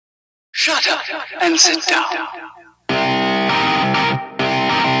Shut up and sit down.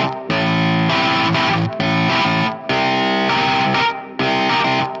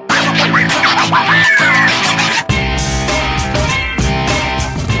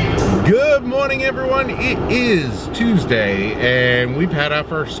 Good morning, everyone. It is Tuesday, and we've had our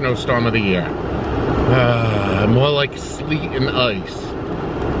first snowstorm of the year. More like sleet and ice.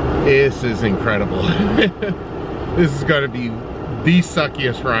 This is incredible. This is going to be the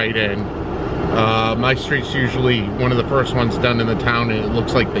suckiest ride in. My street's usually one of the first ones done in the town, and it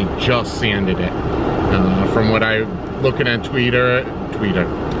looks like they just sanded it. From what I'm looking on Twitter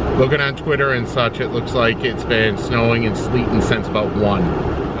and such, it looks like it's been snowing and sleeting since about 1.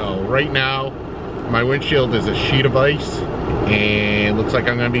 So right now, my windshield is a sheet of ice, and it looks like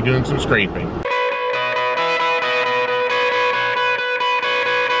I'm going to be doing some scraping.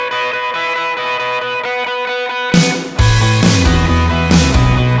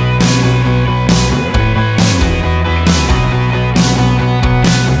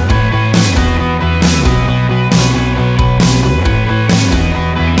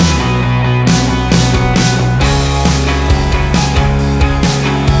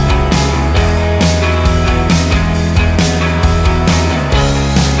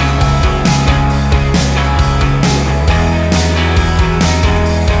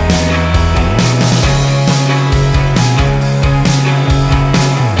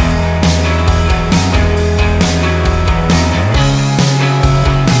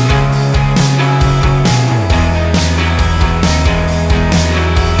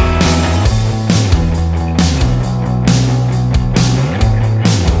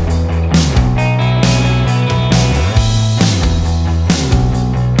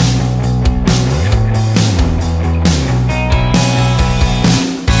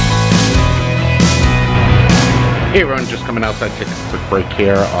 Hey everyone, just coming outside to take a quick break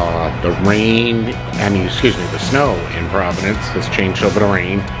here. The snow in Providence has changed over to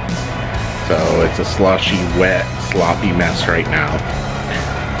rain. So it's a slushy, wet, sloppy mess right now.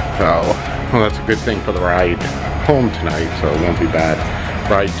 So, well, that's a good thing for the ride home tonight, so it won't be bad.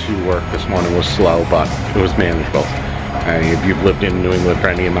 Ride to work this morning was slow, but it was manageable. If you've lived in New England for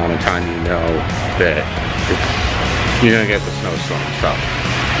any amount of time, you know that you're gonna get the snowstorm, so.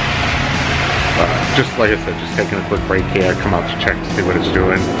 Just like I said, just taking a quick break here, come out to check to see what it's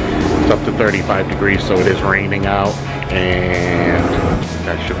doing. It's up to 35 degrees, so it is raining out, and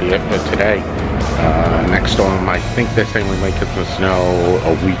that should be it for today. Next storm, I think they're saying we might get the snow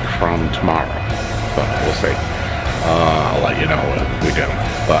a week from tomorrow, so we'll see. I'll let you know if we do.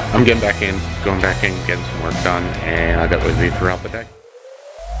 But I'm getting back in, going back in, getting some work done, and I'll get with you throughout the day.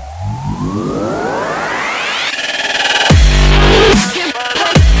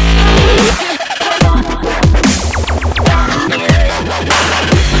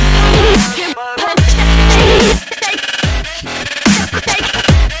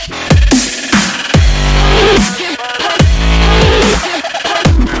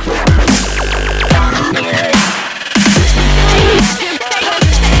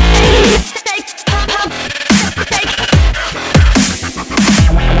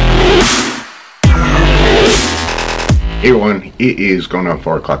 Hey everyone, it is going on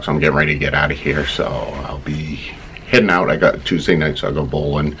 4 o'clock, so I'm getting ready to get out of here, so I'll be heading out. I got Tuesday night, so I'll go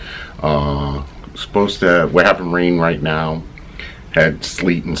bowling. We're having rain right now. Had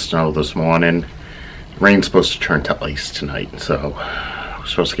sleet and snow this morning. Rain's supposed to turn to ice tonight, so we're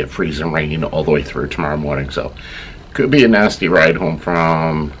supposed to get freezing rain all the way through tomorrow morning, so could be a nasty ride home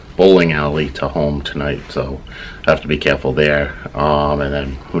from bowling alley to home tonight, so I have to be careful there. And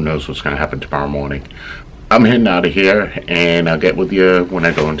then who knows what's going to happen tomorrow morning. I'm heading out of here, and I'll get with you when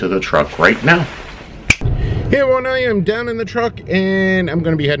I go into the truck right now. Hey everyone, I am down in the truck, and I'm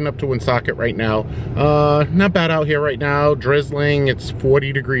going to be heading up to Woonsocket right now. Not bad out here right now, drizzling, it's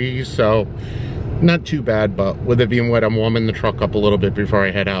 40 degrees, so not too bad, but with it being wet, I'm warming the truck up a little bit before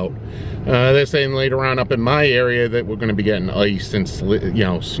I head out. They're saying later on up in my area that we're going to be getting ice and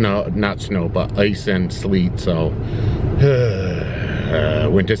snow, not snow, but ice and sleet, so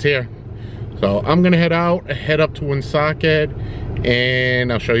winter's here. So I'm gonna head up to Woonsocket,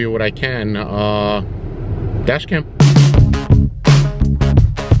 and I'll show you what I can. Dash cam.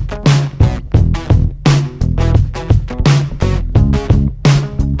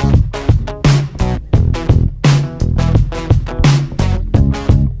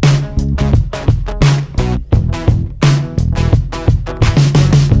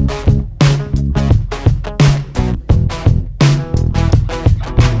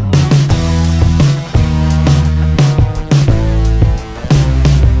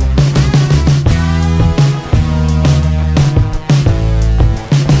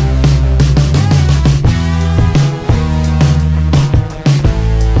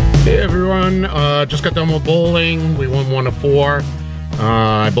 fun. Just got done with bowling. We won 1 of 4.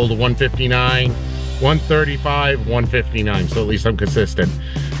 I bowled a 159, 135, 159, so at least I'm consistent.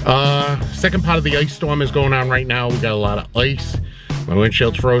 Second part of the ice storm is going on right now. We got a lot of ice. My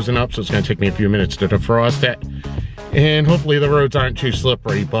windshield's frozen up, so it's gonna take me a few minutes to defrost it. And hopefully the roads aren't too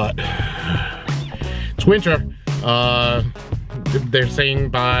slippery, but it's winter. They're saying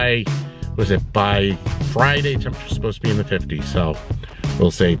by Friday, temperature's supposed to be in the 50s, so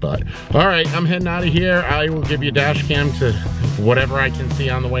we'll see. But all right, I'm heading out of here. I will give you a dash cam to whatever I can see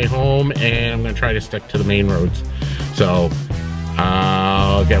on the way home, and I'm gonna try to stick to the main roads. So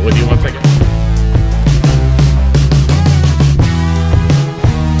I'll get with you once I get.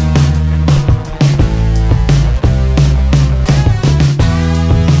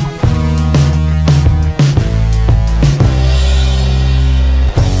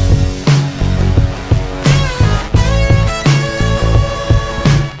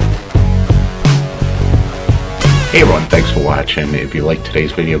 Hey everyone, thanks for watching. If you liked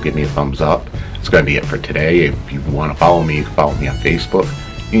today's video, give me a thumbs up. It's going to be it for today. If you want to follow me, you can follow me on Facebook.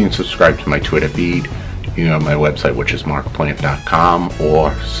 You can subscribe to my Twitter feed. You can go to my website, which is markplant.com,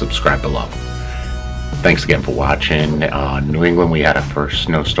 or subscribe below. Thanks again for watching. New England, we had our first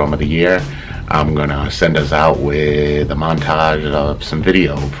snowstorm of the year. I'm going to send us out with a montage of some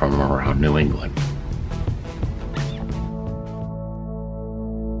video from around New England.